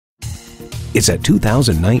It's a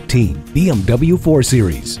 2019 BMW 4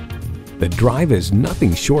 Series. The drive is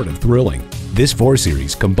nothing short of thrilling. This 4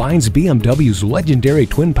 Series combines BMW's legendary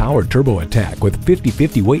twin-power turbo attack with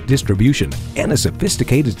 50/50 weight distribution and a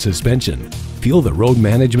sophisticated suspension. Feel the road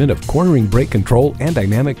management of cornering brake control and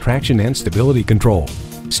dynamic traction and stability control.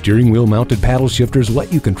 Steering wheel mounted paddle shifters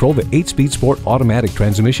let you control the 8-speed sport automatic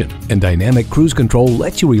transmission, and dynamic cruise control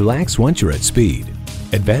lets you relax once you're at speed.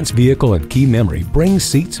 Advanced vehicle and key memory brings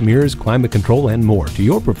seats, mirrors, climate control, and more to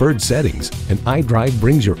your preferred settings, and iDrive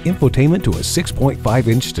brings your infotainment to a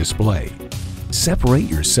 6.5-inch display. Separate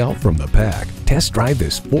yourself from the pack. Test drive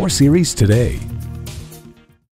this 4 Series today.